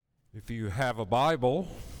If you have a Bible,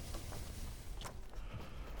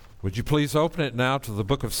 would you please open it now to the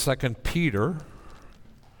book of 2 Peter,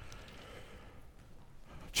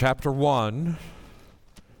 chapter 1,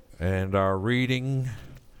 and our reading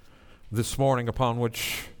this morning upon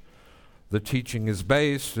which the teaching is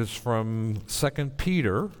based is from 2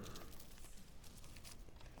 Peter,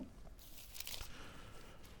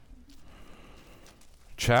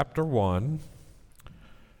 chapter 1,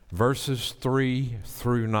 verses 3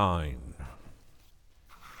 through 9.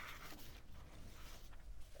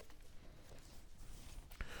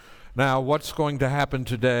 Now, what's going to happen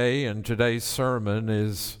today in today's sermon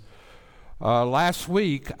is last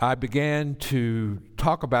week I began to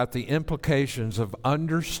talk about the implications of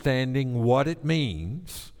understanding what it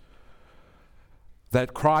means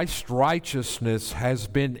that Christ's righteousness has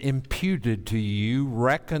been imputed to you,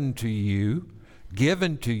 reckoned to you,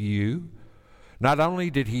 given to you. Not only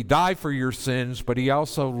did he die for your sins, but he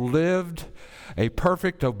also lived a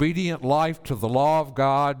perfect, obedient life to the law of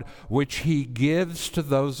God, which he gives to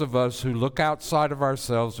those of us who look outside of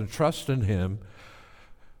ourselves and trust in him.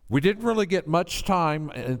 We didn't really get much time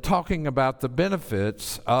in talking about the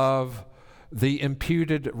benefits of the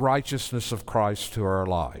imputed righteousness of Christ to our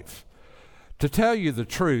life. To tell you the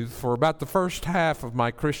truth, for about the first half of my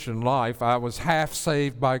Christian life, I was half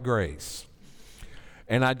saved by grace.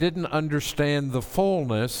 And I didn't understand the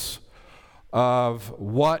fullness of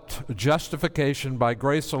what justification by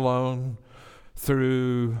grace alone,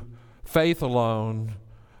 through faith alone,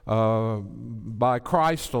 by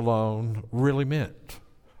Christ alone really meant.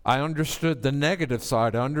 I understood the negative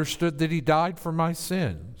side. I understood that he died for my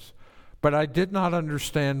sins. But I did not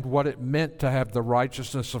understand what it meant to have the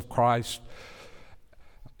righteousness of Christ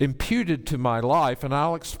imputed to my life. And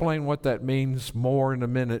I'll explain what that means more in a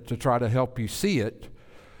minute to try to help you see it.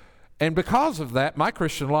 And because of that, my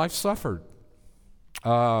Christian life suffered.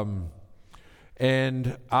 And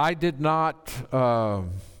I did not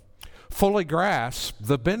fully grasp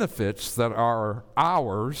the benefits that are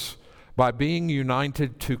ours by being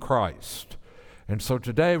united to Christ. And so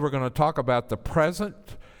today we're going to talk about the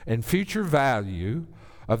present and future value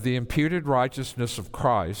of the imputed righteousness of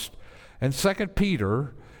Christ. And 2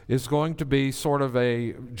 Peter is going to be sort of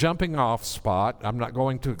a jumping off spot. I'm not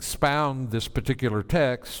going to expound this particular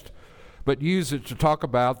text, but use it to talk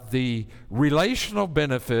about the relational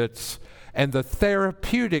benefits and the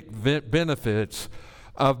therapeutic benefits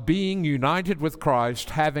of being united with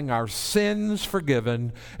Christ, having our sins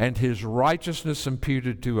forgiven and his righteousness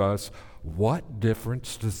imputed to us. What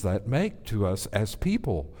difference does that make to us as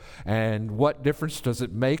people? And what difference does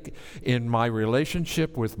it make in my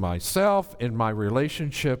relationship with myself, in my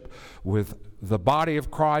relationship with the body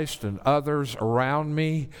of Christ and others around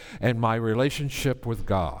me, and my relationship with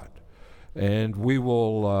God? And we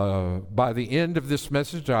will, by the end of this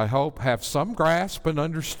message, I hope, have some grasp and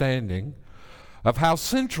understanding of how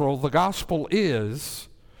central the gospel is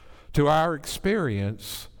to our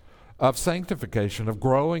experience of sanctification, of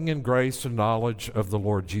growing in grace and knowledge of the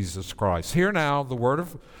Lord Jesus Christ. Hear now the word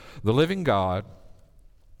of the living God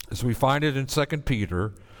as we find it in 2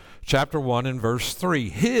 Peter chapter 1 and verse 3.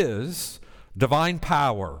 His divine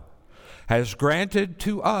power has granted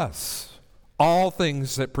to us all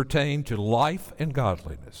things that pertain to life and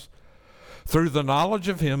godliness, through the knowledge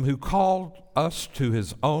of him who called us to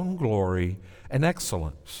his own glory and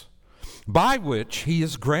excellence, by which he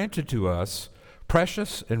has granted to us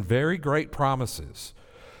precious and very great promises,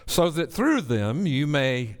 so that through them you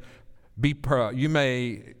may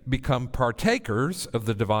become partakers of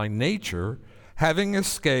the divine nature, having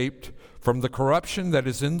escaped from the corruption that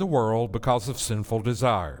is in the world because of sinful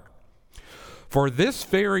desire. For this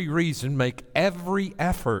very reason, make every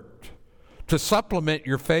effort to supplement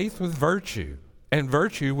your faith with virtue, and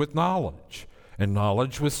virtue with knowledge, and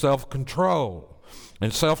knowledge with self-control,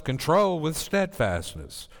 and self-control with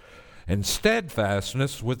steadfastness, and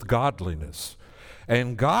steadfastness with godliness,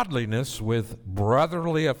 and godliness with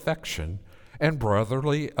brotherly affection, and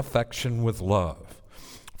brotherly affection with love.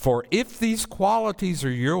 For if these qualities are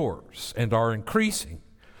yours and are increasing,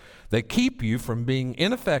 they keep you from being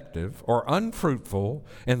ineffective or unfruitful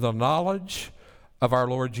in the knowledge of our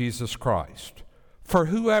Lord Jesus Christ. For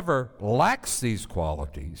whoever lacks these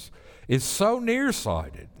qualities is so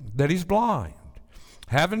nearsighted that he's blind,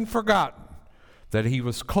 having forgotten that he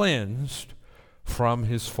was cleansed from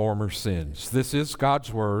his former sins. This is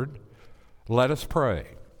God's word. Let us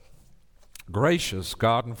pray. Gracious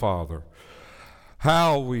God and Father,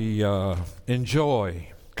 how we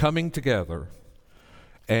enjoy coming together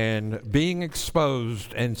and being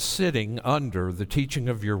exposed and sitting under the teaching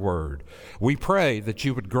of your word. We pray that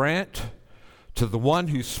you would grant to the one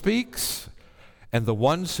who speaks and the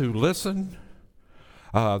ones who listen,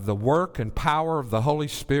 the work and power of the Holy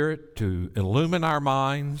Spirit to illumine our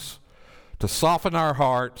minds, to soften our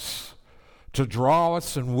hearts, to draw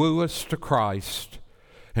us and woo us to Christ,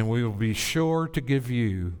 and we will be sure to give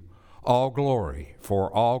you all glory,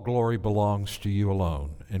 for all glory belongs to you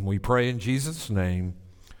alone. And we pray in Jesus' name,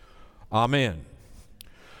 amen.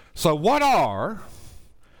 So what are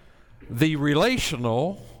the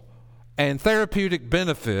relational and therapeutic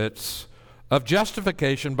benefits of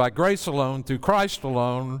justification by grace alone, through Christ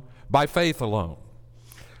alone, by faith alone?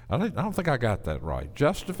 I don't think I got that right.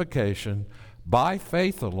 Justification by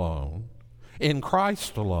faith alone, in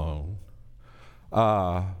Christ alone,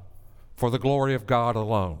 for the glory of God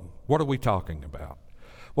alone. What are we talking about?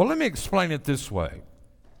 Well, let me explain it this way.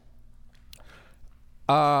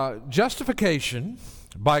 Justification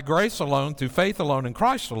by grace alone, through faith alone, in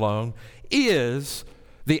Christ alone, is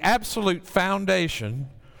the absolute foundation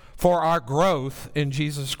for our growth in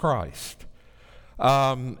Jesus Christ.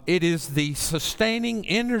 It is the sustaining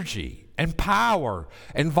energy and power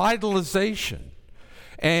and vitalization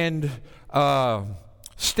and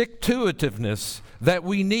stick-to-itiveness that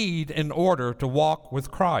we need in order to walk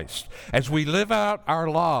with Christ as we live out our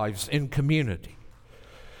lives in community.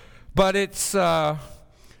 But it's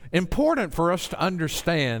important for us to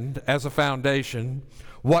understand as a foundation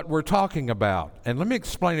what we're talking about. And let me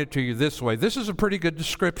explain it to you this way. This is a pretty good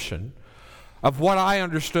description of what I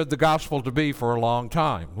understood the gospel to be for a long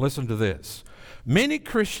time. Listen to this. Many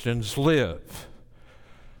Christians live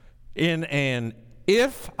in an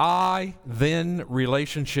if-I-then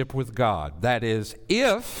relationship with God. That is,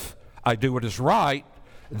 if I do what is right,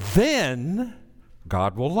 then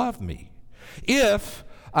God will love me. If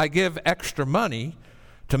I give extra money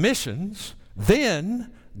to missions,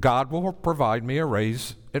 then God will provide me a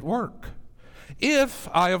raise at work. If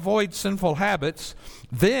I avoid sinful habits,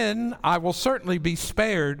 then I will certainly be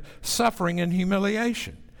spared suffering and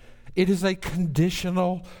humiliation. It is a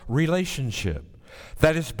conditional relationship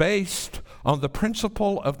that is based on the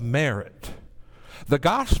principle of merit. The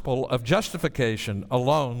gospel of justification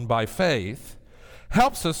alone by faith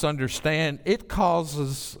helps us understand it calls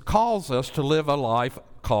us to live a life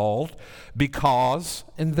called because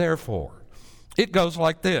and therefore. It goes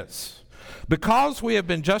like this. Because we have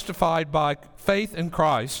been justified by faith in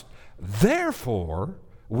Christ, therefore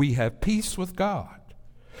we have peace with God.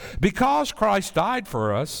 Because Christ died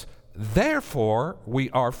for us, therefore we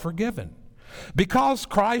are forgiven. Because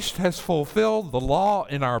Christ has fulfilled the law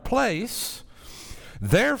in our place,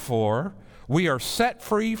 therefore we are set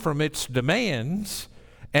free from its demands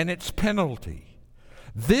and its penalty.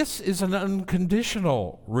 This is an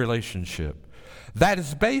unconditional relationship that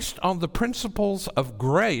is based on the principles of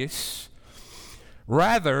grace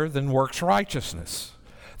rather than works righteousness.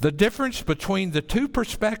 The difference between the two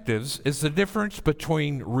perspectives is the difference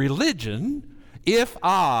between religion, if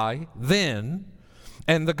I, then,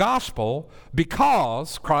 and the gospel,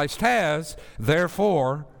 because Christ has,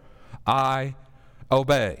 therefore I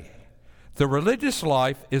obey. The religious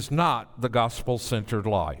life is not the gospel-centered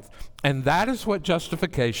life. And that is what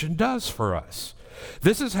justification does for us.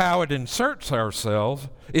 This is how it inserts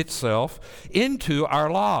itself into our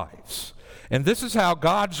lives. And this is how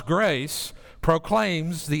God's grace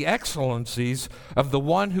proclaims the excellencies of the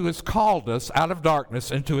one who has called us out of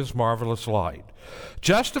darkness into his marvelous light.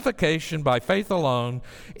 Justification by faith alone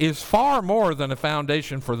is far more than a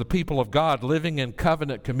foundation for the people of God living in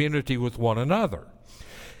covenant community with one another.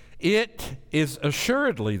 It is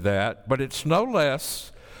assuredly that, but it's no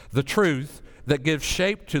less the truth that gives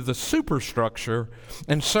shape to the superstructure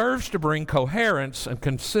and serves to bring coherence and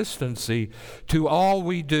consistency to all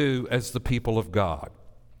we do as the people of God.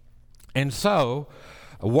 And so,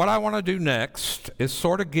 what I want to do next is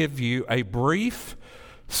sort of give you a brief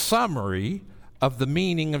summary of the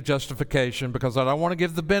meaning of justification, because I don't want to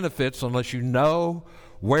give the benefits unless you know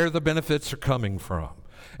where the benefits are coming from.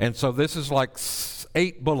 And so this is like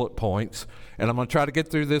 8 bullet points, and I'm going to try to get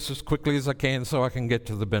through this as quickly as I can so I can get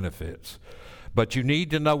to the benefits. But you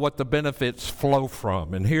need to know what the benefits flow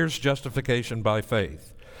from. And here's justification by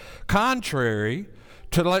faith. Contrary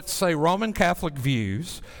to, let's say, Roman Catholic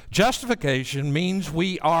views, justification means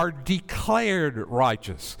we are declared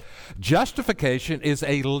righteous. Justification is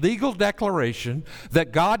a legal declaration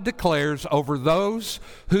that God declares over those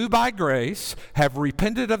who by grace have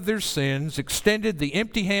repented of their sins, extended the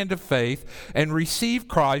empty hand of faith, and received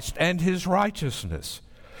Christ and his righteousness.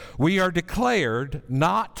 We are declared,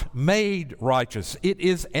 not made righteous. It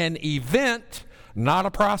is an event, not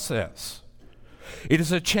a process. It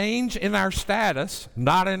is a change in our status,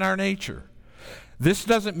 not in our nature. This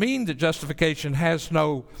doesn't mean that justification has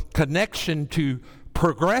no connection to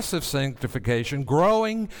progressive sanctification,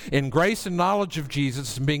 growing in grace and knowledge of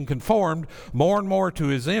Jesus and being conformed more and more to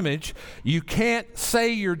his image, you can't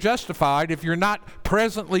say you're justified if you're not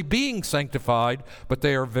presently being sanctified, but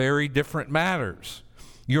they are very different matters.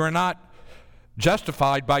 You are not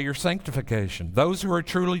justified by your sanctification. Those who are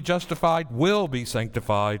truly justified will be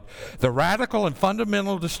sanctified. The radical and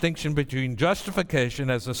fundamental distinction between justification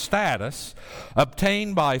as a status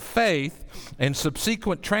obtained by faith and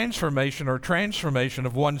subsequent transformation or transformation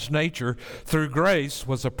of one's nature through grace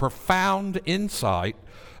was a profound insight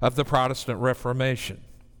of the Protestant Reformation.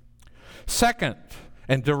 Second,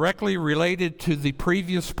 and directly related to the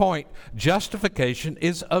previous point, justification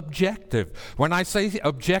is objective. When I say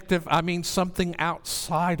objective, I mean something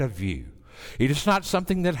outside of you. It is not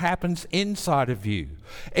something that happens inside of you.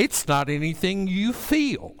 It's not anything you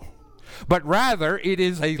feel, but rather it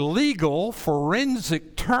is a legal,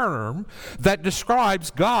 forensic term that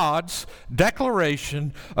describes God's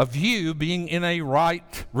declaration of you being in a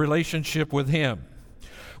right relationship with him.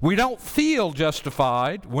 We don't feel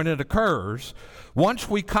justified when it occurs. Once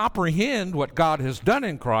we comprehend what God has done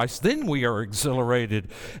in Christ, then we are exhilarated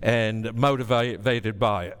and motivated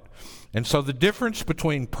by it. And so the difference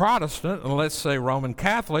between Protestant and, let's say, Roman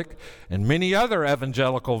Catholic and many other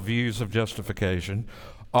evangelical views of justification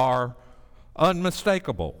are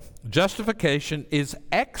unmistakable. Justification is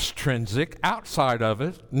extrinsic outside of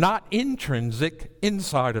it, not intrinsic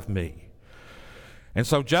inside of me. And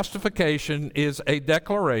so justification is a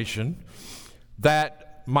declaration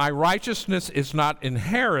that my righteousness is not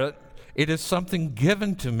inherent, it is something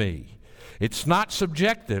given to me. It's not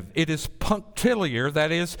subjective, it is punctiliar,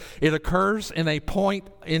 that is, it occurs in a point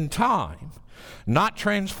in time, not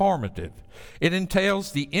transformative. It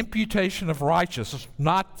entails the imputation of righteousness,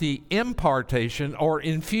 not the impartation or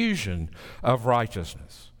infusion of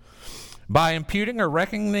righteousness. By imputing or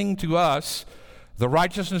reckoning to us the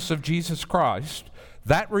righteousness of Jesus Christ,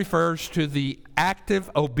 that refers to the active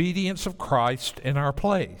obedience of Christ in our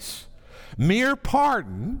place. Mere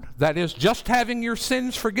pardon, that is, just having your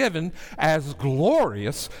sins forgiven, as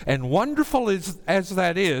glorious and wonderful as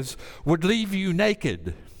that is, would leave you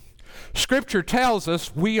naked. Scripture tells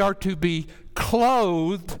us we are to be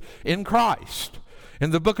clothed in Christ. In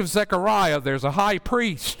the book of Zechariah, there's a high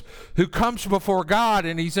priest who comes before God,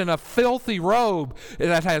 and he's in a filthy robe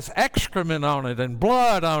that has excrement on it and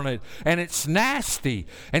blood on it, and it's nasty.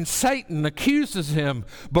 And Satan accuses him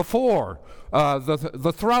before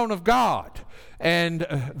the throne of God. And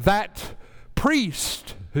that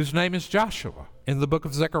priest, whose name is Joshua, in the book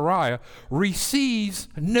of Zechariah, receives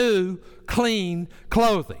new, clean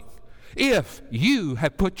clothing. If you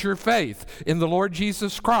have put your faith in the Lord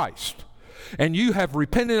Jesus Christ, and you have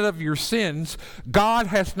repented of your sins, God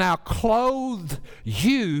has now clothed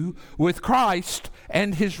you with Christ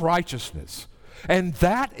and his righteousness. And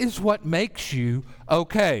that is what makes you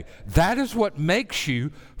okay. That is what makes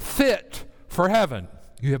you fit for heaven.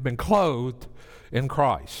 You have been clothed in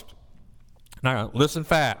Christ. Now, listen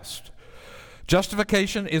fast.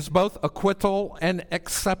 Justification is both acquittal and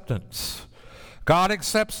acceptance. God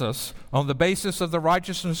accepts us on the basis of the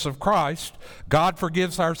righteousness of Christ. God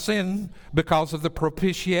forgives our sin because of the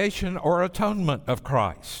propitiation or atonement of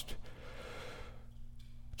Christ.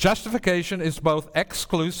 Justification is both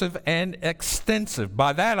exclusive and extensive.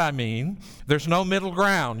 By that I mean there's no middle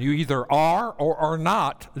ground. You either are or are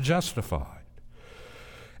not justified.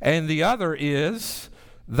 And the other is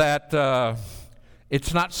that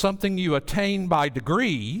it's not something you attain by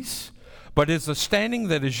degrees, but is a standing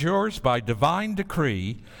that is yours by divine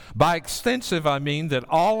decree. By extensive, I mean that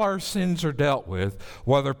all our sins are dealt with,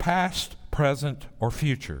 whether past, present, or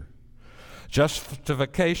future.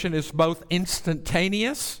 Justification is both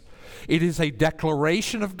instantaneous. It is a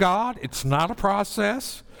declaration of God. It's not a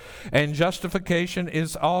process. And justification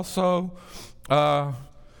is also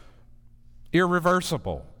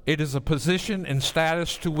irreversible. It is a position and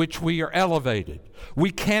status to which we are elevated. We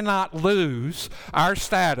cannot lose our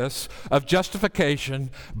status of justification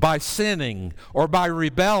by sinning or by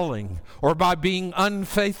rebelling or by being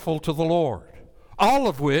unfaithful to the Lord. All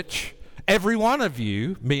of which, every one of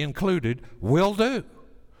you, me included, will do.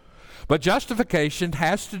 But justification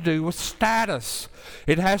has to do with status.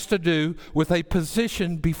 It has to do with a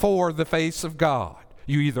position before the face of God.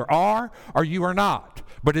 You either are or you are not.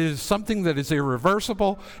 But it is something that is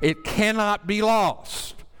irreversible. It cannot be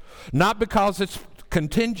lost. Not because it's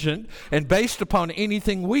contingent and based upon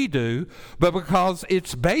anything we do, but because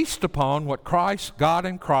it's based upon what Christ, God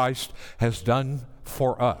in Christ, has done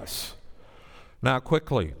for us. Now,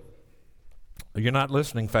 quickly, you're not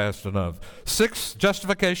listening fast enough. 6,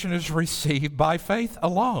 justification is received by faith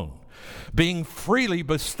alone. being freely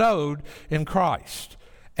bestowed in Christ.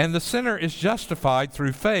 And the sinner is justified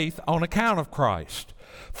through faith on account of Christ.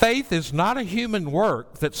 Faith is not a human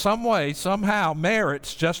work that some way, somehow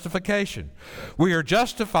merits justification. We are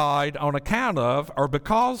justified on account of or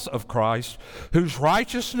because of Christ, whose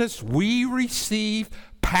righteousness we receive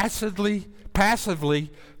passively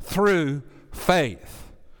through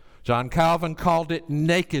faith. John Calvin called it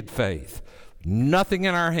naked faith. Nothing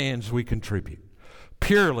in our hands we contribute.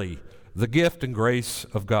 Purely the gift and grace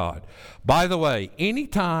of God. By the way,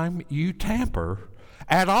 anytime you tamper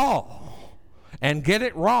at all and get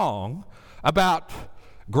it wrong about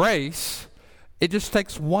grace, it just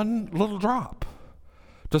takes one little drop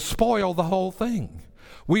to spoil the whole thing.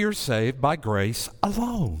 We are saved by grace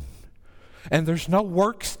alone, and there's no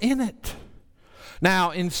works in it.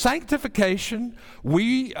 Now, in sanctification,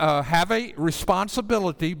 we have a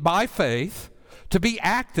responsibility by faith to be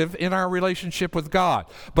active in our relationship with God.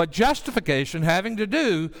 But justification, having to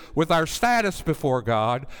do with our status before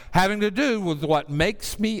God, having to do with what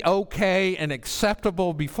makes me okay and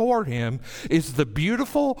acceptable before Him, is the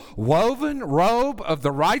beautiful woven robe of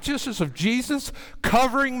the righteousness of Jesus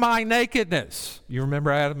covering my nakedness. You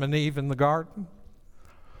remember Adam and Eve in the garden?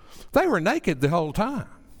 They were naked the whole time.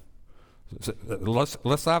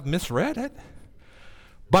 Unless I've misread it.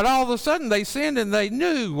 But all of a sudden they sinned and they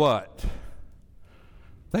knew what?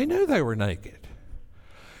 They knew they were naked.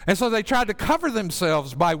 And so they tried to cover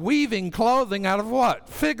themselves by weaving clothing out of what?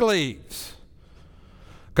 Fig leaves.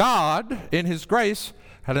 God, in His grace,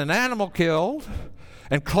 had an animal killed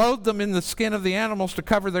and clothed them in the skin of the animals to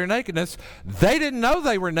cover their nakedness. They didn't know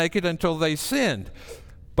they were naked until they sinned.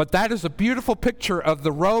 But that is a beautiful picture of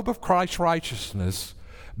the robe of Christ's righteousness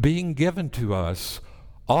being given to us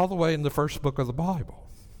all the way in the first book of the Bible.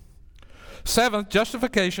 Seventh,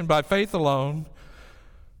 justification by faith alone.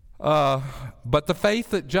 But the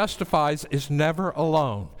faith that justifies is never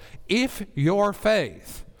alone. If your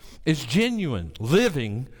faith is genuine,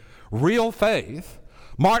 living, real faith,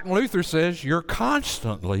 Martin Luther says you're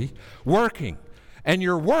constantly working. And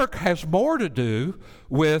your work has more to do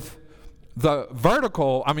with the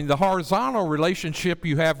horizontal relationship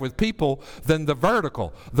you have with people than the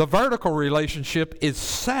vertical. The vertical relationship is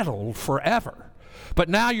settled forever. But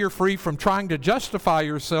now you're free from trying to justify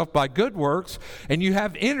yourself by good works, and you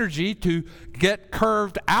have energy to get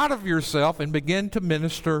curved out of yourself and begin to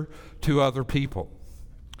minister to other people.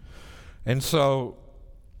 And so,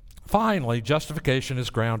 finally, justification is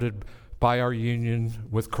grounded by our union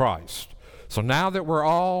with Christ. So now that we're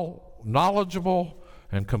all knowledgeable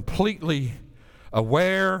and completely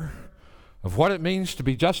aware of what it means to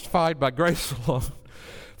be justified by grace alone,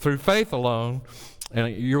 through faith alone,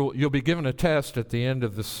 and you'll be given a test at the end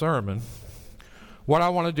of the sermon. What I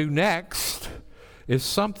want to do next is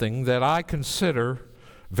something that I consider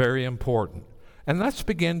very important. And let's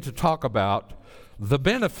begin to talk about the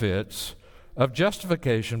benefits of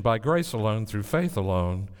justification by grace alone through faith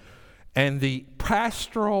alone and the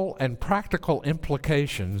pastoral and practical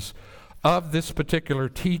implications of this particular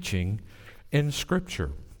teaching in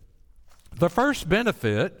Scripture. The first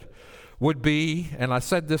benefit would be, and I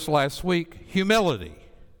said this last week, humility.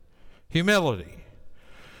 Humility.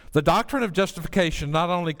 The doctrine of justification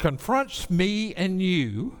not only confronts me and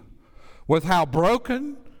you with how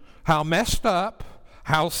broken, how messed up,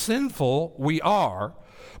 how sinful we are,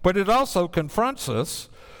 but it also confronts us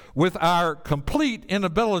with our complete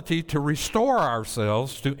inability to restore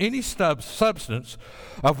ourselves to any substance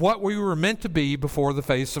of what we were meant to be before the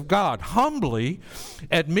face of God. Humbly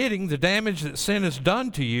admitting the damage that sin has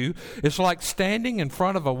done to you is like standing in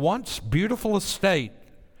front of a once beautiful estate,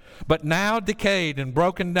 but now decayed and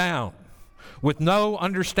broken down, with no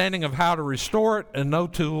understanding of how to restore it and no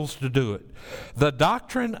tools to do it. The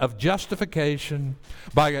doctrine of justification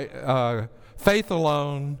by faith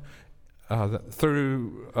alone,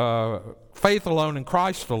 through faith alone in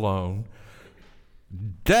Christ alone,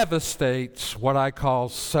 devastates what I call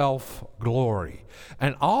self-glory.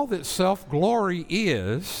 And all that self-glory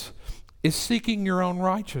is seeking your own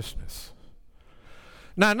righteousness.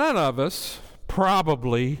 Now, none of us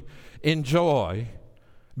probably enjoy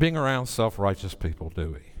being around self-righteous people,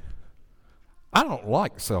 do we? I don't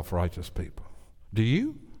like self-righteous people. Do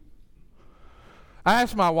you? I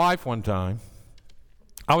asked my wife one time,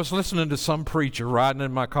 I was listening to some preacher riding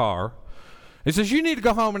in my car. He says, you need to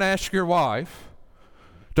go home and ask your wife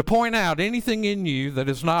to point out anything in you that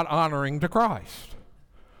is not honoring to Christ.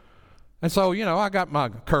 And so, I got my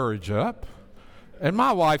courage up. And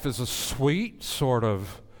my wife is a sweet, sort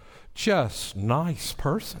of just nice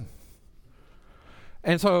person.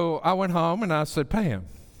 And so I went home and I said, Pam,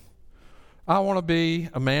 I want to be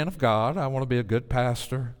a man of God. I want to be a good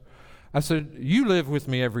pastor. I said, you live with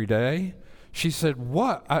me every day. She said,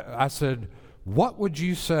 what? I said, what would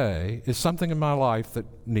you say is something in my life that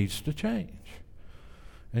needs to change?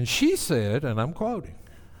 And she said, and I'm quoting,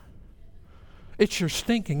 it's your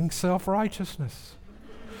stinking self-righteousness.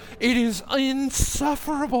 It is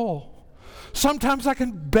insufferable. Sometimes I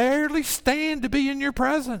can barely stand to be in your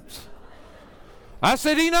presence. I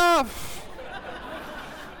said, enough.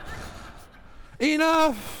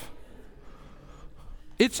 Enough.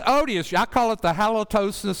 It's odious. I call it the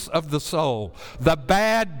halitosis of the soul. The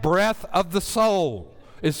bad breath of the soul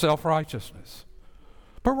is self-righteousness.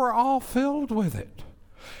 But we're all filled with it.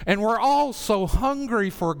 And we're all so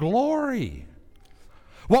hungry for glory.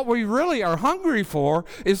 What we really are hungry for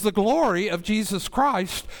is the glory of Jesus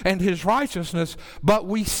Christ and His righteousness, but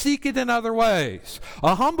we seek it in other ways.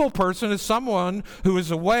 A humble person is someone who is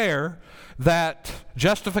aware that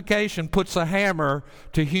justification puts a hammer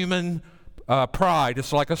to human pride.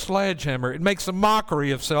 It's like a sledgehammer. It makes a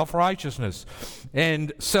mockery of self-righteousness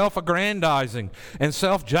and self-aggrandizing and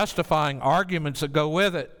self-justifying arguments that go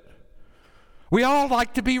with it. We all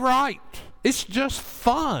like to be right. It's just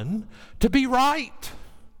fun to be right.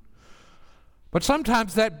 But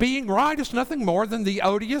sometimes that being right is nothing more than the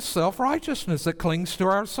odious self-righteousness that clings to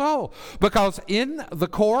our soul. Because in the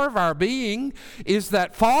core of our being is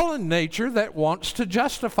that fallen nature that wants to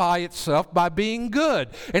justify itself by being good.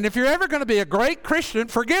 And if you're ever going to be a great Christian,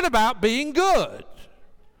 forget about being good.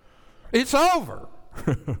 It's over.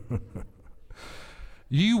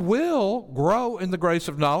 You will grow in the grace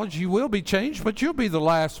of knowledge. You will be changed, but you'll be the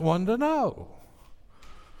last one to know.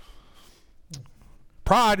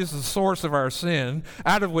 Pride is the source of our sin,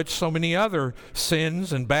 out of which so many other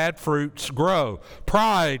sins and bad fruits grow.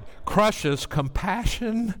 Pride crushes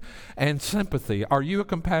compassion and sympathy. Are you a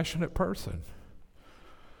compassionate person?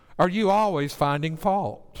 Are you always finding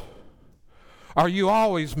fault? Are you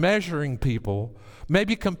always measuring people,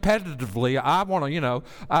 maybe competitively?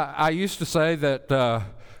 I used to say that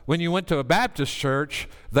when you went to a Baptist church,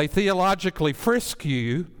 they theologically frisk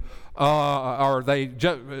you, or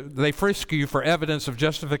they frisk you for evidence of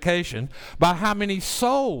justification by how many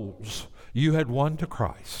souls you had won to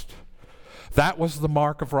Christ. That was the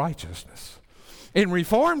mark of righteousness. In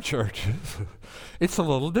Reformed churches, it's a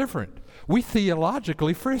little different. We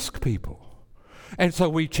theologically frisk people. And so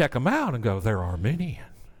we check them out and go, they're Arminian.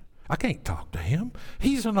 I can't talk to him.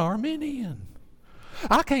 He's an Arminian.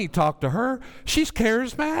 I can't talk to her. She's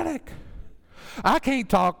charismatic. I can't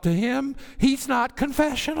talk to him. He's not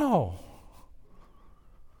confessional.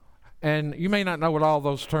 And you may not know what all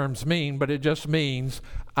those terms mean, but it just means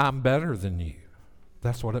I'm better than you.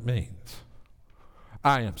 That's what it means.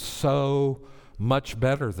 I am so much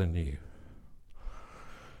better than you.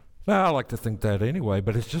 Now, I like to think that anyway,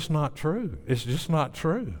 but it's just not true. It's just not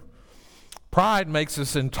true. Pride makes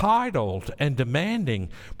us entitled and demanding.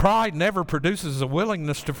 Pride never produces a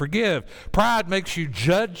willingness to forgive. Pride makes you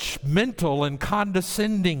judgmental and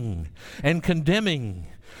condescending and condemning.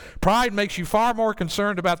 Pride makes you far more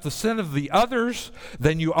concerned about the sin of the others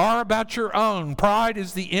than you are about your own. Pride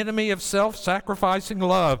is the enemy of self-sacrificing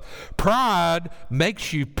love. Pride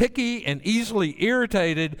makes you picky and easily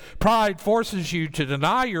irritated. Pride forces you to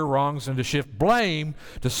deny your wrongs and to shift blame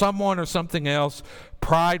to someone or something else.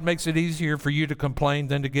 Pride makes it easier for you to complain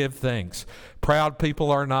than to give thanks. Proud people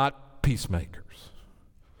are not peacemakers,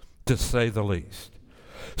 to say the least.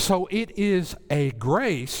 So it is a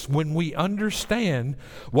grace when we understand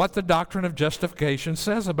what the doctrine of justification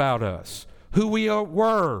says about us, who we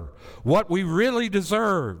were, what we really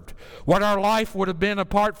deserved, what our life would have been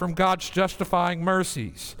apart from God's justifying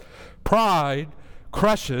mercies. Pride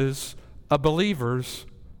crushes a believer's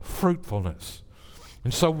fruitfulness.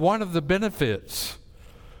 And so one of the benefits,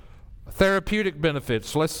 therapeutic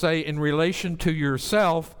benefits, let's say in relation to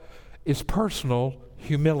yourself, is personal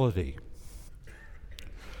humility.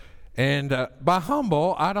 And by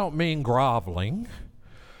humble, I don't mean groveling.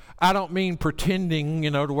 I don't mean pretending,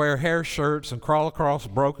 to wear hair shirts and crawl across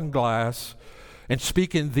broken glass and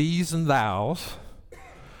speak in these and thous.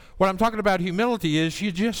 What I'm talking about humility is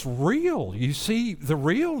you're just real. You see the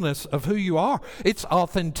realness of who you are. It's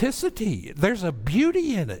authenticity. There's a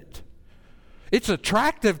beauty in it. It's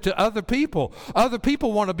attractive to other people. Other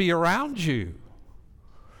people want to be around you.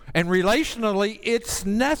 And relationally, it's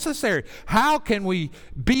necessary. How can we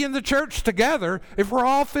be in the church together if we're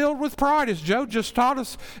all filled with pride? As Joe just taught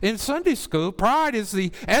us in Sunday school, pride is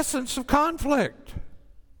the essence of conflict.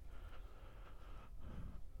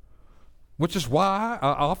 Which is why I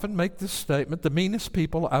often make this statement, the meanest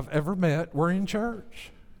people I've ever met were in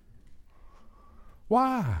church.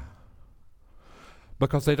 Why?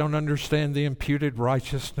 Because they don't understand the imputed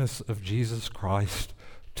righteousness of Jesus Christ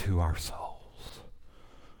to our souls.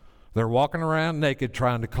 They're walking around naked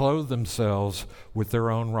trying to clothe themselves with their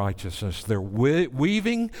own righteousness. They're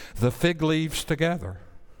weaving the fig leaves together.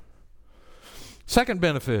 Second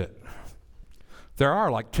benefit, there are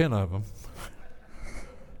like 10 of them,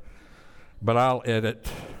 but I'll edit.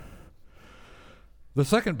 The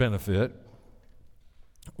second benefit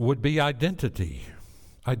would be identity.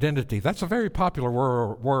 Identity. That's a very popular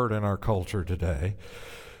word in our culture today.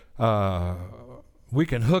 We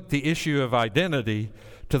can hook the issue of identity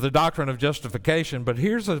to the doctrine of justification, but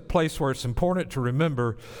here's a place where it's important to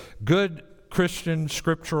remember good Christian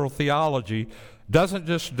scriptural theology doesn't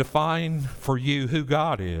just define for you who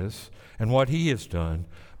God is and what He has done,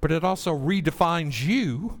 but it also redefines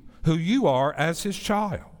you, who you are as His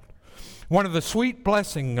child. One of the sweet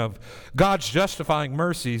blessings of God's justifying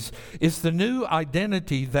mercies is the new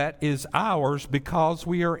identity that is ours because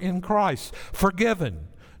we are in Christ, forgiven,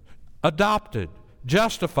 adopted,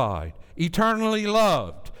 justified, eternally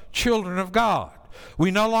loved, children of God.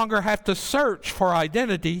 We no longer have to search for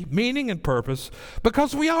identity, meaning, and purpose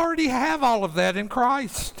because we already have all of that in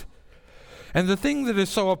Christ. And the thing that is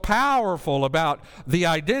so powerful about the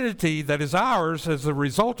identity that is ours as a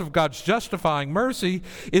result of God's justifying mercy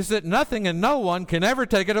is that nothing and no one can ever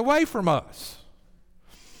take it away from us.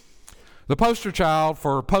 The poster child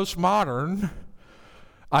for postmodern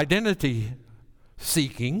identity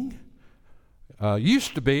seeking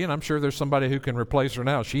used to be, and I'm sure there's somebody who can replace her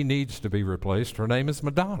now. She needs to be replaced. Her name is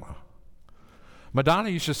Madonna. Madonna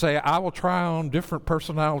used to say, I will try on different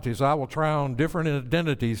personalities. I will try on different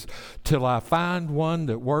identities till I find one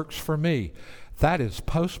that works for me. That is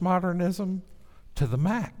postmodernism to the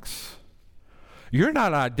max. You're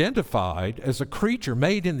not identified as a creature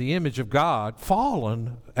made in the image of God,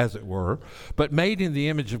 fallen, as it were, but made in the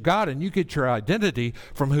image of God, and you get your identity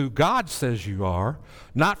from who God says you are,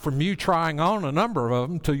 not from you trying on a number of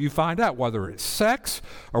them until you find out whether it's sex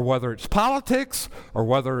or whether it's politics or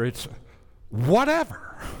whether it's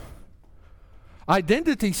whatever.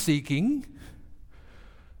 Identity seeking,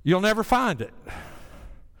 you'll never find it.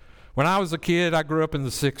 When I was a kid, I grew up in the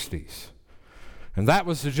 60s. And that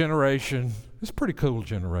was the generation, it's a pretty cool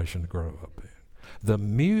generation to grow up in. The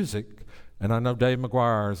music, and I know Dave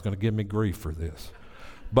McGuire is going to give me grief for this,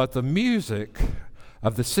 but the music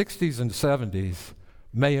of the 60s and 70s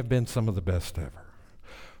may have been some of the best ever.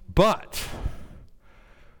 But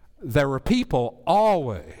there were people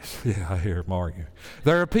always, yeah, I hear him argue.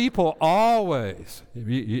 There are people always,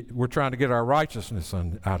 we're trying to get our righteousness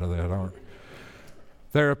out of that, aren't we?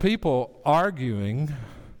 There are people arguing,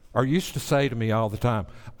 or used to say to me all the time,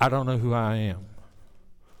 I don't know who I am.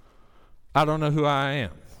 I don't know who I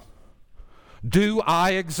am. Do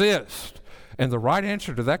I exist? And the right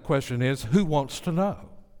answer to that question is, who wants to know?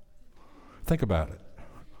 Think about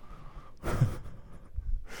it.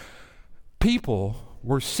 People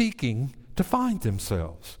were seeking to find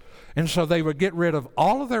themselves. And so they would get rid of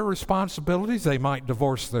all of their responsibilities. They might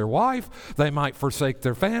divorce their wife. They might forsake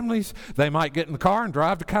their families. They might get in the car and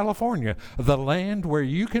drive to California, the land where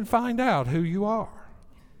you can find out who you are.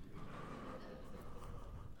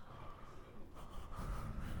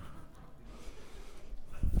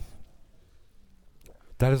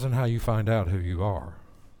 That isn't how you find out who you are.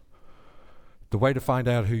 The way to find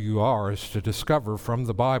out who you are is to discover from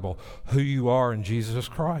the Bible who you are in Jesus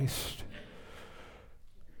Christ.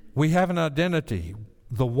 We have an identity.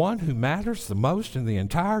 The one who matters the most in the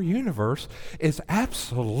entire universe is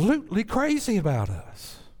absolutely crazy about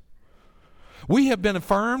us. We have been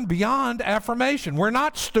affirmed beyond affirmation. We're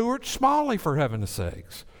not Stuart Smalley, for heaven's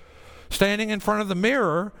sakes, standing in front of the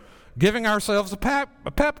mirror giving ourselves a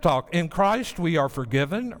pep talk. In Christ we are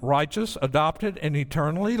forgiven, righteous, adopted, and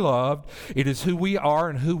eternally loved. It is who we are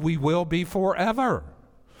and who we will be forever.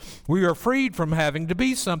 We are freed from having to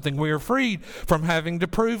be something. We are freed from having to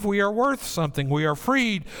prove we are worth something. We are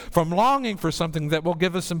freed from longing for something that will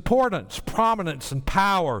give us importance, prominence, and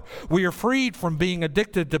power. We are freed from being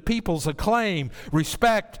addicted to people's acclaim,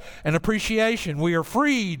 respect, and appreciation. We are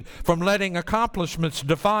freed from letting accomplishments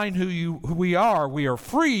define who we are. We are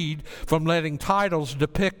freed from letting titles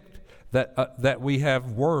depict that we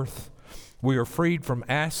have worth. We are freed from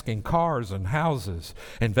asking cars and houses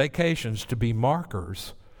and vacations to be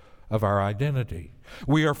markers of our identity.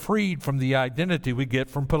 We are freed from the identity we get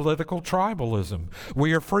from political tribalism.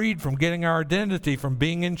 We are freed from getting our identity from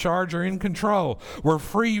being in charge or in control. We're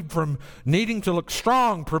freed from needing to look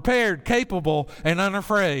strong, prepared, capable, and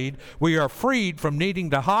unafraid. We are freed from needing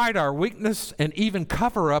to hide our weakness and even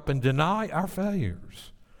cover up and deny our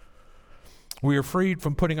failures. We are freed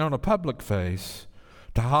from putting on a public face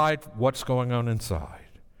to hide what's going on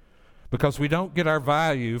inside. Because we don't get our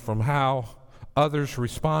value from how others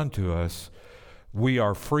respond to us, we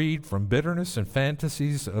are freed from bitterness and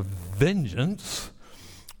fantasies of vengeance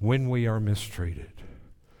when we are mistreated.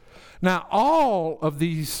 Now, all of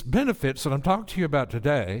these benefits that I'm talking to you about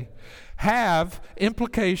today have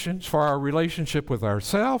implications for our relationship with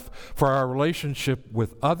ourselves, for our relationship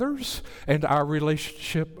with others, and our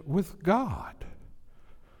relationship with God.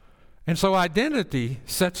 And so identity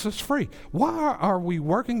sets us free. Why are we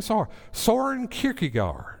working so hard? Soren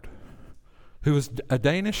Kierkegaard, who was a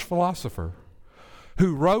Danish philosopher,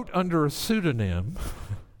 who wrote under a pseudonym,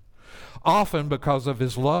 often because of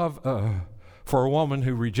his love for a woman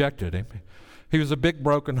who rejected him. He was a big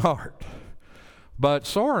broken heart. But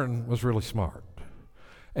Soren was really smart.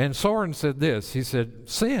 And Soren said this, he said,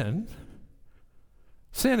 sin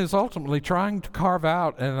is ultimately trying to carve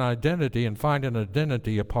out an identity and find an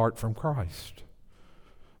identity apart from Christ.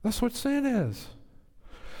 That's what sin is.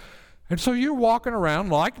 And so you're walking around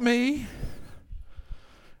like me.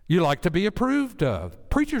 You like to be approved of.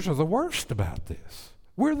 Preachers are the worst about this.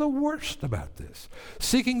 We're the worst about this.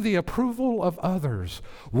 Seeking the approval of others,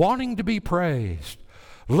 wanting to be praised,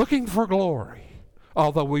 looking for glory,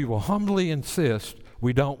 although we will humbly insist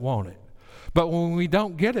we don't want it. But when we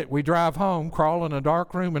don't get it, we drive home, crawl in a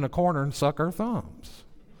dark room in a corner, and suck our thumbs.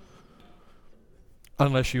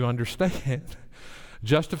 Unless you understand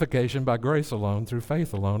justification by grace alone, through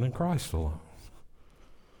faith alone, in Christ alone.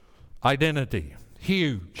 Identity,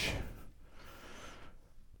 huge.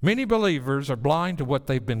 Many believers are blind to what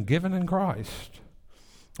they've been given in Christ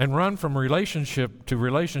and run from relationship to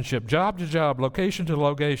relationship, job to job, location to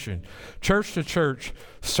location, church to church,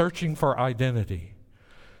 searching for identity.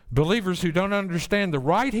 Believers who don't understand the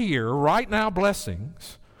right here, right now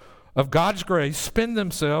blessings of God's grace spin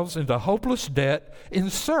themselves into hopeless debt in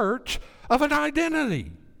search of an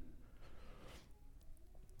identity.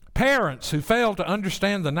 Parents who fail to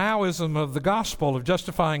understand the nowism of the gospel of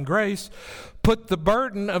justifying grace put the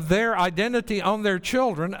burden of their identity on their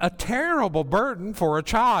children, a terrible burden for a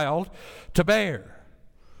child to bear.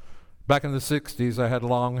 Back in the 60s, I had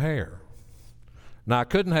long hair. Now, I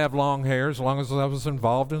couldn't have long hair as long as I was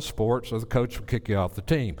involved in sports or the coach would kick you off the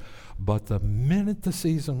team. But the minute the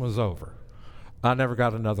season was over, I never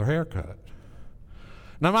got another haircut.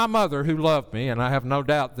 Now, my mother, who loved me, and I have no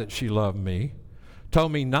doubt that she loved me,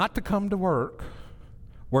 told me not to come to work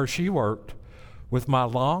where she worked with my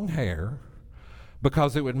long hair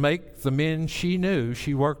because it would make the men she knew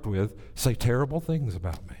she worked with say terrible things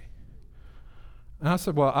about me. And I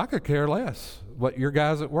said, well, I could care less what your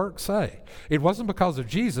guys at work say. It wasn't because of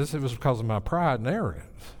Jesus, it was because of my pride and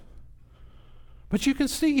arrogance. But you can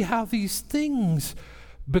see how these things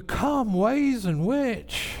become ways in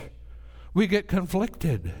which we get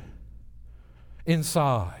conflicted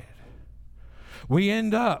inside. We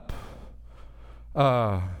end up,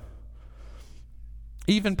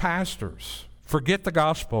 even pastors forget the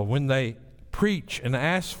gospel when they preach and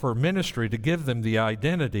ask for ministry to give them the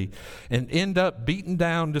identity and end up beaten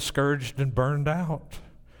down, discouraged, and burned out.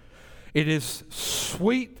 It is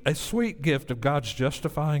a sweet gift of God's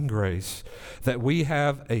justifying grace that we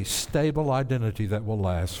have a stable identity that will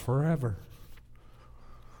last forever.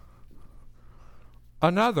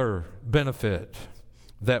 Another benefit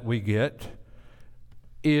that we get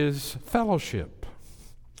is fellowship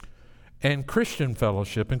and Christian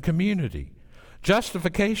fellowship and community.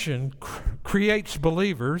 Justification creates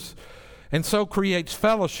believers and so creates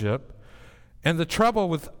fellowship. And the trouble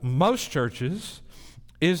with most churches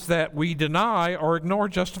is that we deny or ignore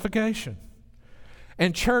justification.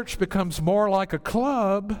 And church becomes more like a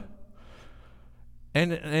club,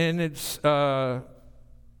 and it's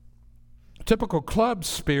typical club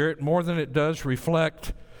spirit more than it does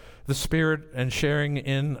reflect the spirit and sharing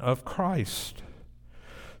in of Christ.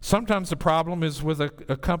 Sometimes the problem is with a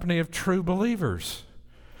company of true believers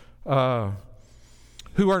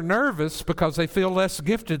who are nervous because they feel less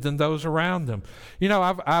gifted than those around them. You know,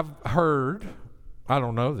 I've heard, I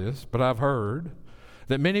don't know this, but I've heard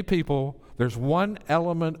that many people, there's one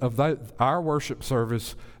element of our worship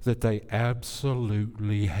service that they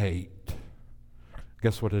absolutely hate.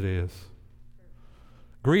 Guess what it is?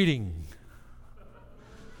 Greeting.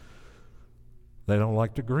 They don't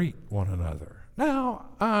like to greet one another. Now,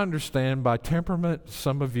 I understand by temperament,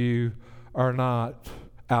 some of you are not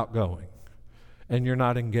outgoing and you're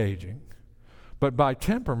not engaging. But by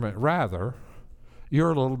temperament, rather,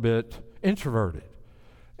 you're a little bit introverted,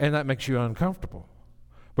 and that makes you uncomfortable.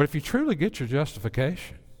 But if you truly get your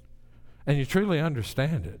justification and you truly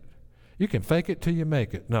understand it, you can fake it till you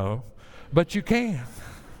make it. No, but you can.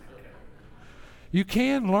 You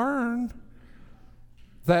can learn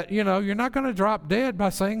that, you're not going to drop dead by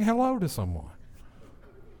saying hello to someone.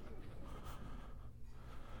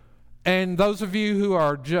 And those of you who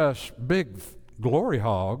are just big glory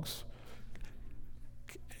hogs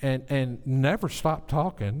and never stop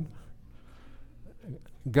talking,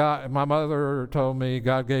 God, my mother told me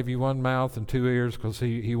God gave you one mouth and two ears because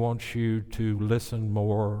he wants you to listen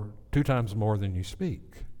more, 2 times more than you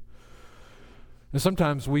speak. And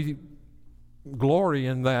sometimes we glory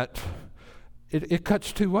in that it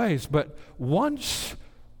cuts 2 ways. But once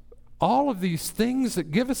all of these things that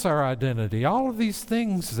give us our identity, all of these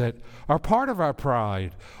things that are part of our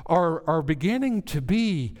pride, are beginning to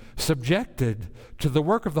be subjected to the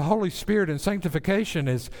work of the Holy Spirit in sanctification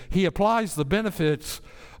as He applies the benefits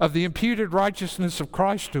of the imputed righteousness of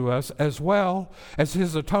Christ to us, as well as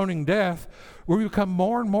His atoning death, we become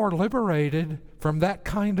more and more liberated from that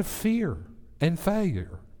kind of fear and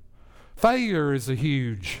failure. Failure is a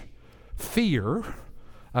huge fear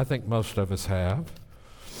I think most of us have.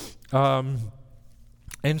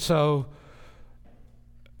 And so,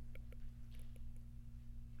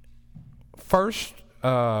 first,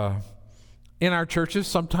 in our churches,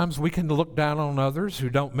 sometimes we can look down on others who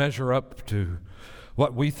don't measure up to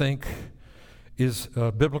what we think is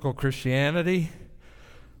biblical Christianity.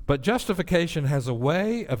 But justification has a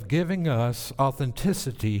way of giving us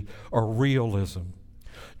authenticity or realism.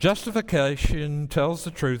 Justification tells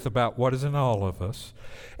the truth about what is in all of us,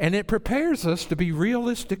 and it prepares us to be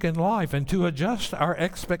realistic in life and to adjust our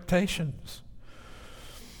expectations.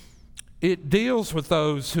 It deals with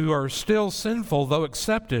those who are still sinful, though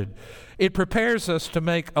accepted. It prepares us to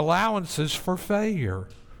make allowances for failure.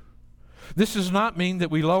 This does not mean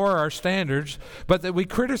that we lower our standards, but that we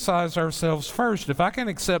criticize ourselves first. If I can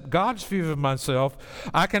accept God's view of myself,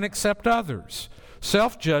 I can accept others.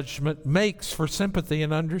 Self-judgment makes for sympathy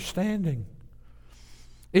and understanding.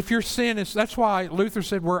 If your sin is, that's why Luther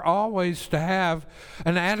said we're always to have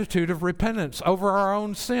an attitude of repentance over our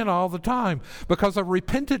own sin all the time, because a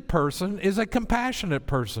repentant person is a compassionate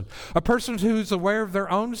person. A person who's aware of their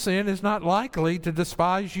own sin is not likely to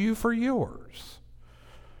despise you for yours.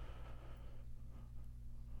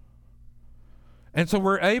 And so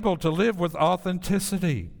we're able to live with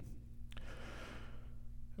authenticity.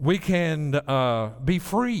 We can be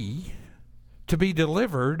free to be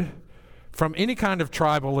delivered from any kind of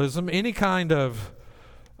tribalism, any kind of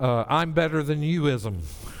I'm better than you-ism.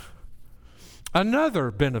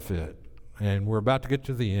 Another benefit, and we're about to get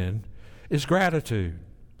to the end, is gratitude.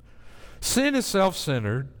 Sin is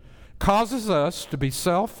self-centered, causes us to be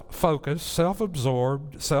self-focused,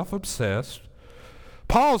 self-absorbed, self-obsessed.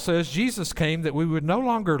 Paul says Jesus came that we would no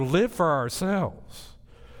longer live for ourselves.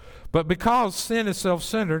 But because sin is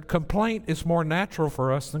self-centered, complaint is more natural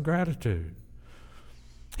for us than gratitude.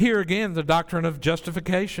 Here again, the doctrine of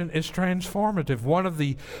justification is transformative. One of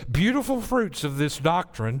the beautiful fruits of this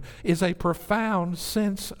doctrine is a profound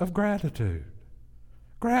sense of gratitude.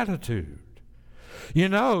 Gratitude. You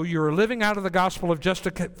know, you're living out of the gospel of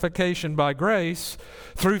justification by grace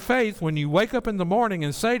through faith when you wake up in the morning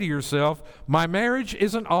and say to yourself, my marriage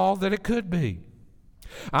isn't all that it could be.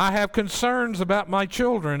 I have concerns about my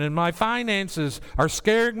children, and my finances are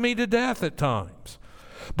scaring me to death at times.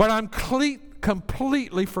 But I'm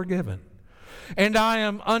completely forgiven, and I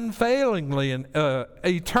am unfailingly and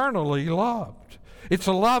eternally loved. It's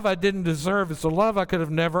a love I didn't deserve. It's a love I could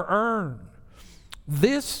have never earned.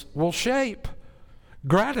 This will shape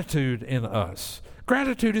gratitude in us.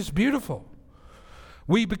 Gratitude is beautiful.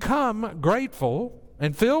 We become grateful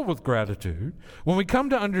and filled with gratitude when we come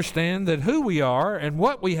to understand that who we are and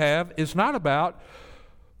what we have is not about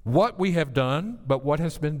what we have done, but what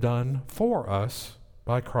has been done for us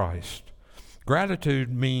by Christ.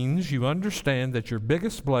 Gratitude means you understand that your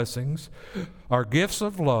biggest blessings are gifts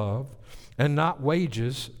of love and not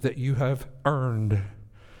wages that you have earned.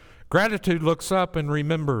 Gratitude looks up and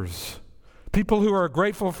remembers. People who are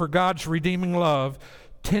grateful for God's redeeming love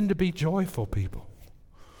tend to be joyful people.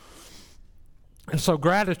 And so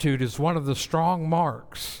gratitude is one of the strong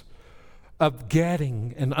marks of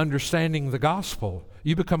getting and understanding the gospel.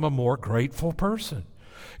 You become a more grateful person.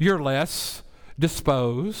 You're less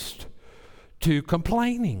disposed to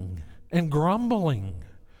complaining and grumbling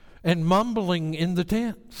and mumbling in the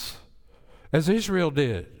tents, as Israel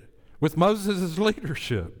did with Moses'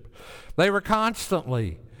 leadership. They were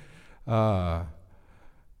constantly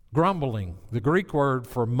grumbling. The Greek word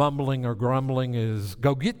for mumbling or grumbling is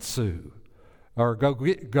gogitsu, or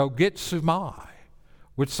gogitsumai,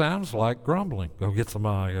 which sounds like grumbling.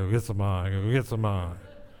 Gogitsumai, gogitsumai, gogitsumai.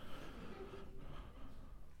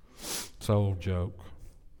 It's an old joke.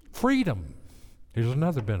 Freedom. Here's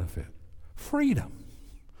another benefit. Freedom.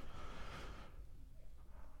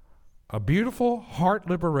 A beautiful,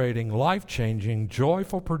 heart-liberating, life-changing,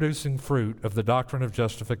 joyful-producing fruit of the doctrine of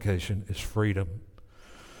justification is freedom.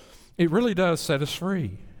 It really does set us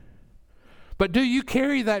free. But do you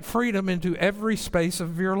carry that freedom into every space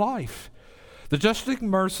of your life? The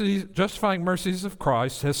justifying mercies of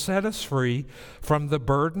Christ has set us free from the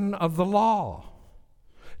burden of the law.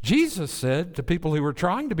 Jesus said to people who were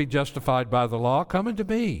trying to be justified by the law, "Come unto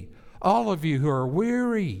me, all of you who are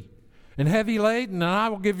weary and heavy laden, and I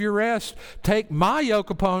will give you rest. Take my yoke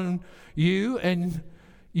upon you, and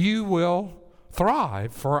you will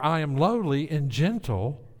thrive, for I am lowly and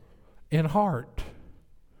gentle in heart."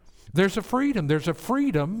 There's a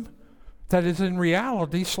freedom that is in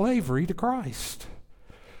reality slavery to Christ.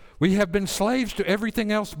 We have been slaves to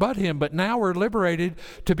everything else but Him, but now we're liberated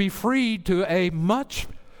to be freed to a much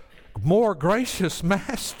more gracious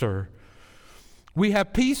Master. We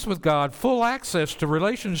have peace with God, full access to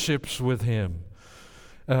relationships with Him,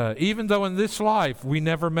 even though in this life we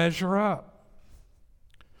never measure up.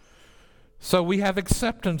 So we have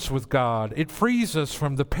acceptance with God. It frees us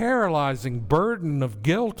from the paralyzing burden of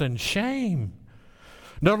guilt and shame.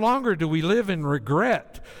 No longer do we live in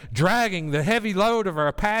regret, dragging the heavy load of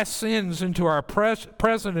our past sins into our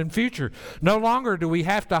present and future. No longer do we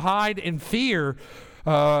have to hide in fear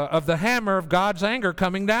of the hammer of God's anger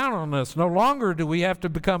coming down on us. No longer do we have to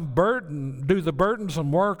do the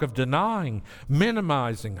burdensome work of denying,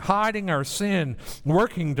 minimizing, hiding our sin,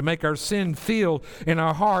 working to make our sin feel in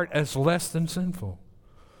our heart as less than sinful.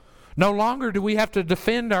 No longer do we have to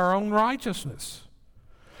defend our own righteousness.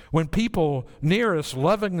 When people near us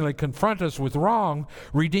lovingly confront us with wrong,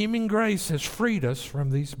 redeeming grace has freed us from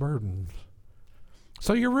these burdens.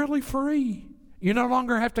 So you're really free. You no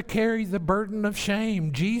longer have to carry the burden of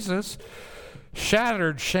shame. Jesus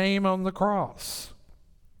shattered shame on the cross.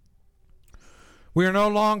 We are no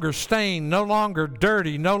longer stained, no longer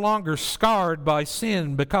dirty, no longer scarred by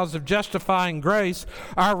sin. Because of justifying grace,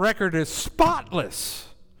 our record is spotless.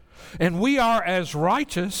 And we are as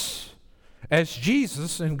righteous as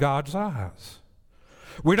Jesus in God's eyes.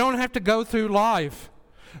 We don't have to go through life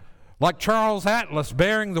like Charles Atlas,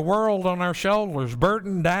 bearing the world on our shoulders,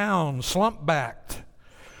 burdened down, slump-backed,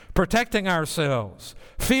 protecting ourselves,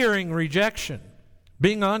 fearing rejection,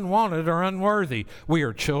 being unwanted or unworthy. We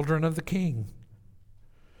are children of the King.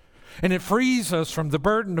 And it frees us from the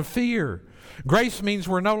burden of fear. Grace means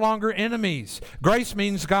we're no longer enemies. Grace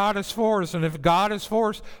means God is for us. And if God is for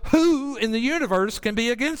us, who in the universe can be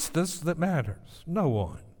against us that matters? No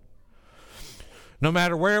one. No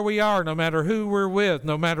matter where we are, no matter who we're with,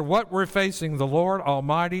 no matter what we're facing, the Lord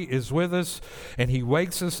Almighty is with us, and He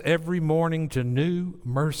wakes us every morning to new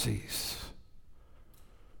mercies.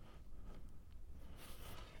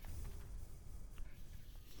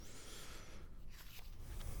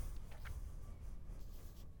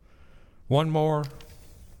 One more,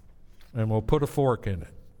 and we'll put a fork in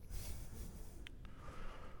it.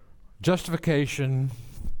 Justification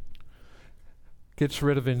gets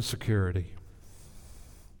rid of insecurity.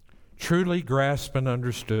 Truly grasped and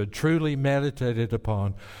understood, truly meditated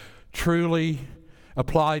upon, truly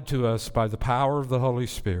applied to us by the power of the Holy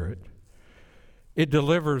Spirit, it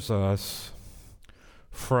delivers us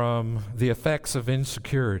from the effects of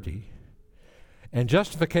insecurity. And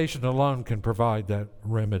justification alone can provide that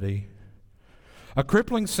remedy. A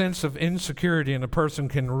crippling sense of insecurity in a person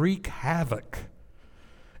can wreak havoc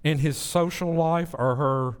in his social life or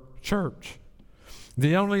her church.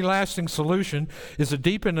 The only lasting solution is a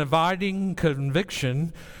deep and abiding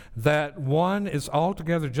conviction that one is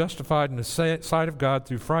altogether justified in the sight of God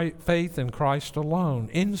through faith in Christ alone.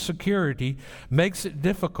 Insecurity makes it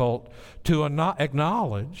difficult to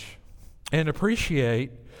acknowledge and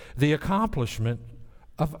appreciate the accomplishment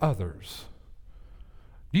of others.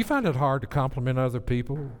 Do you find it hard to compliment other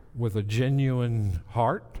people with a genuine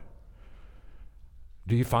heart?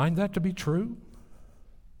 Do you find that to be true?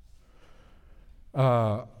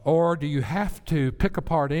 Or do you have to pick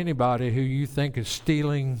apart anybody who you think is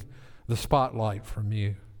stealing the spotlight from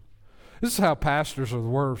you? This is how pastors are the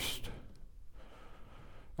worst.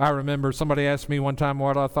 I remember somebody asked me one time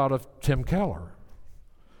what I thought of Tim Keller.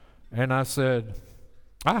 And I said,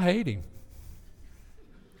 I hate him.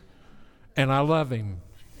 And I love him.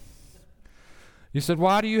 You said,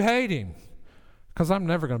 why do you hate him? Because I'm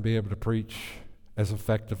never going to be able to preach as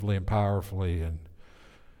effectively and powerfully and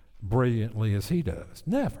brilliantly as he does.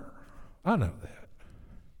 Never. I know that.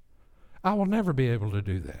 I will never be able to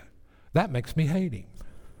do that. That makes me hate him.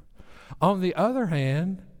 On the other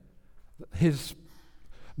hand, his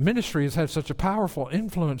ministry has had such a powerful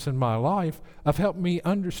influence in my life of helping me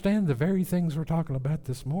understand the very things we're talking about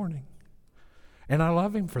this morning. And I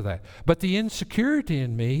love him for that. But the insecurity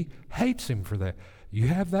in me hates him for that. You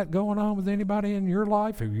have that going on with anybody in your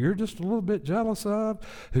life who you're just a little bit jealous of,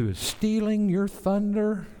 who is stealing your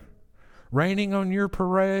thunder, raining on your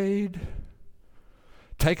parade,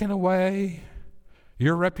 taking away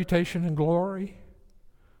your reputation and glory?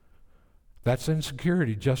 That's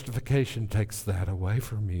insecurity. Justification takes that away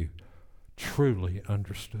from you. Truly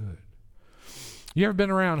understood. You ever been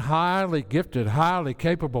around highly gifted, highly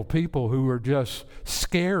capable people who are just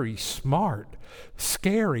scary, smart,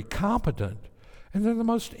 scary, competent, and they're the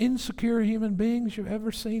most insecure human beings you've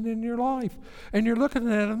ever seen in your life? And you're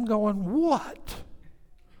looking at them going, what?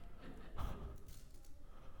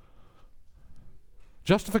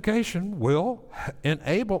 Justification will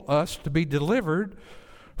enable us to be delivered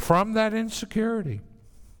from that insecurity.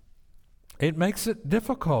 It makes it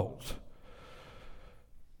difficult.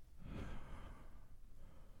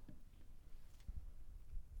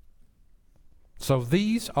 So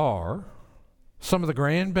these are some of the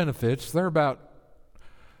grand benefits. There are about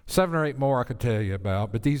 7 or 8 more I could tell you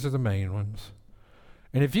about, but these are the main ones.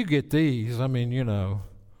 And if you get these, I mean, you know,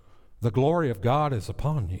 the glory of God is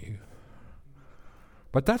upon you.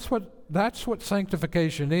 But that's what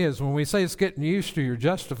sanctification is. When we say it's getting used to your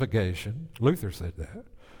justification, Luther said that.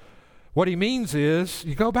 What he means is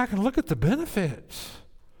you go back and look at the benefits.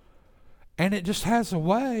 And it just has a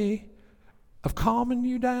way of calming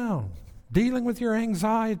you down, dealing with your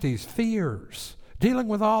anxieties, fears, dealing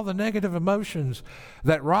with all the negative emotions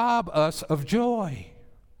that rob us of joy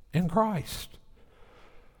in Christ.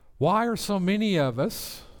 Why are so many of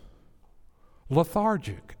us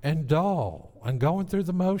lethargic and dull and going through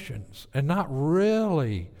the motions and not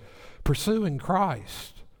really pursuing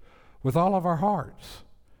Christ with all of our hearts?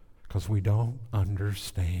 Because we don't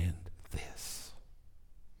understand this.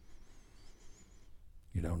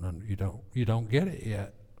 You don't get it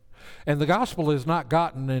yet. And the gospel is not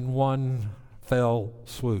gotten in one fell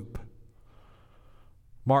swoop.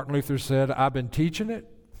 Martin Luther said, I've been teaching it,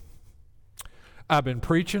 I've been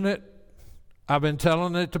preaching it, I've been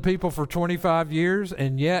telling it to people for 25 years,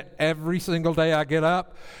 and yet every single day I get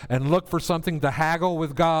up and look for something to haggle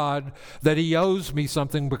with God that he owes me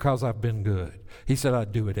something because I've been good. He said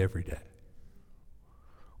I'd do it every day,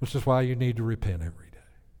 which is why you need to repent every day.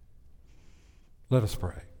 Let us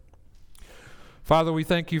pray. Father, we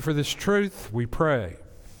thank you for this truth. We pray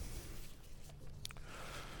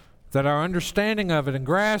that our understanding of it and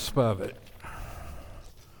grasp of it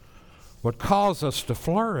would cause us to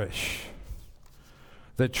flourish.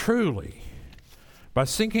 That truly, by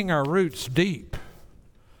sinking our roots deep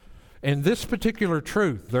in this particular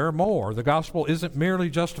truth, there are more. The gospel isn't merely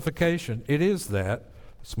justification. It is that.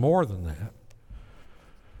 It's more than that.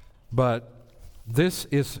 But this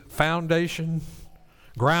is foundation,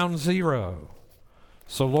 ground zero.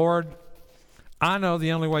 So, Lord, I know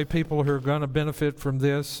the only way people who are going to benefit from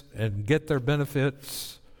this and get their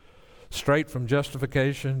benefits straight from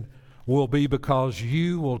justification will be because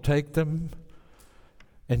you will take them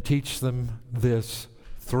and teach them this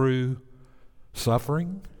through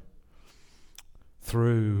suffering,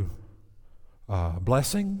 through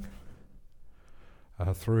blessing,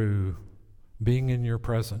 through being in your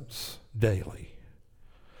presence daily.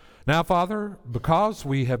 Now, Father, because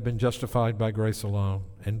we have been justified by grace alone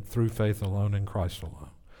and through faith alone in Christ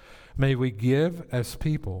alone, may we give as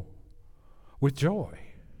people with joy.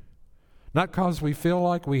 Not because we feel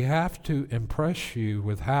like we have to impress you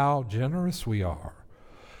with how generous we are,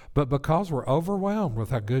 but because we're overwhelmed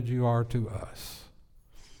with how good you are to us.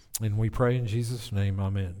 And we pray in Jesus' name,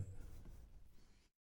 amen.